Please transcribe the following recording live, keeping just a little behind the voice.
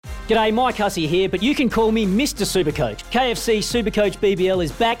G'day, Mike Hussey here, but you can call me Mr. Supercoach. KFC Supercoach BBL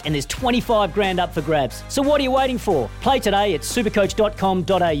is back and there's 25 grand up for grabs. So what are you waiting for? Play today at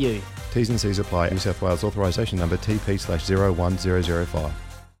supercoach.com.au. T's and C's apply. New South Wales authorisation number TP/01005.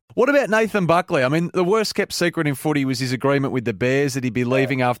 What about Nathan Buckley? I mean, the worst kept secret in footy was his agreement with the Bears that he'd be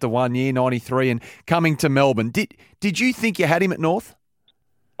leaving after 1 year, 93, and coming to Melbourne. Did you think you had him at North?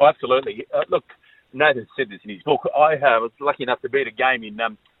 Oh, absolutely. Look, Nathan said this in his book. I was lucky enough to be at a game in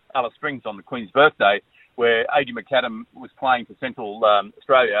Alice Springs on the Queen's birthday where Adrian McAdam was playing for Central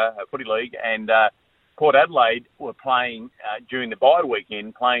Australia Footy League, and Port Adelaide were playing during the bye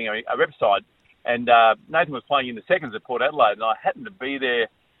weekend, playing a rep side. And Nathan was playing in the seconds at Port Adelaide, and I happened to be there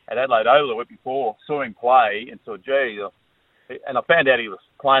at Adelaide Oval the week before, saw him play, and thought, and I found out he was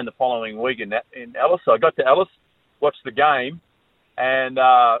playing the following week in Alice. So I got to Alice, watched the game, and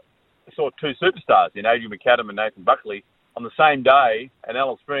saw two superstars in Adrian McAdam and Nathan Buckley on the same day at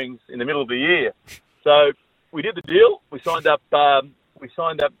Alice Springs in the middle of the year. So we did the deal. We signed up Adrian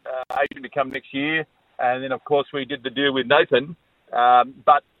to come next year, and then of course we did the deal with Nathan,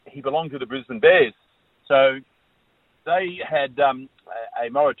 but he belonged to the Brisbane Bears. So they had a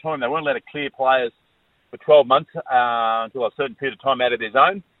moratorium. They weren't allowed to clear players for 12 months until a certain period of time out of their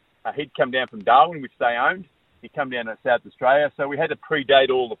zone. He'd come down from Darwin, which they owned. He'd come down to South Australia. So we had to predate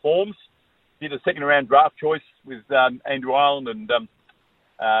all the forms. Did a second-round draft choice with Andrew Ireland and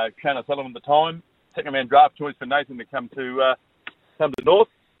Shane O'Sullivan at the time. Second-round draft choice for Nathan to come to North.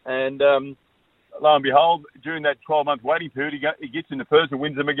 And lo and behold, during that 12-month waiting period, he gets in the first and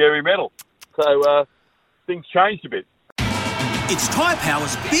wins the Magarey medal. So things changed a bit. It's Tyre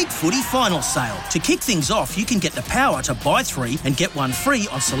Power's Big Footy Final Sale. To kick things off, you can get the power to buy 3 and get 1 free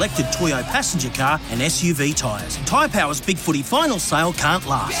on selected Toyo passenger car and SUV tyres. Tyre Power's Big Footy Final Sale can't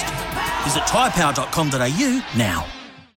last. Visit tyrepower.com.au now.